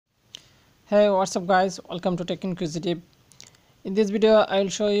Hey, what's up guys, welcome to Tech Inquisitive. In this video I will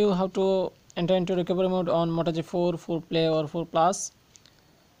show you how to enter into recovery mode on Moto G4 full play or full plus.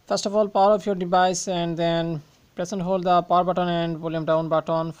 First of all, power off your device and then press and hold the power button and volume down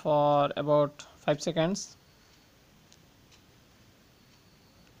button for about 5 seconds.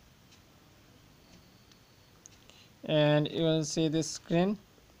 And you will see this screen.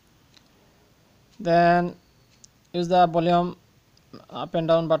 Then use the volume up and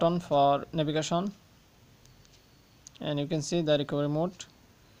down button for navigation. And you can see the recovery mode.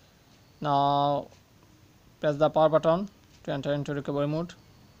 Now press the power button to enter into recovery mode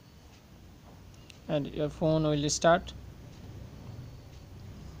and your phone will restart.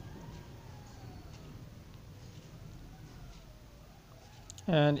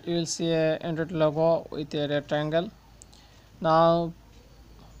 And you will see a Android logo with a red triangle. Now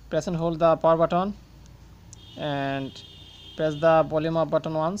press and hold the power button and press the volume up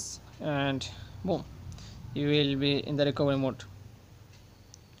button once and boom, you will be in the recovery mode.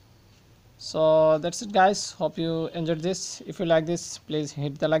 So that's it guys, hope you enjoyed this. If you like this, please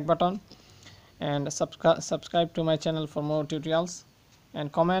hit the like button and subscribe to my channel for more tutorials, and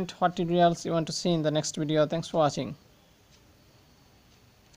comment what tutorials you want to see in the next video. Thanks for watching.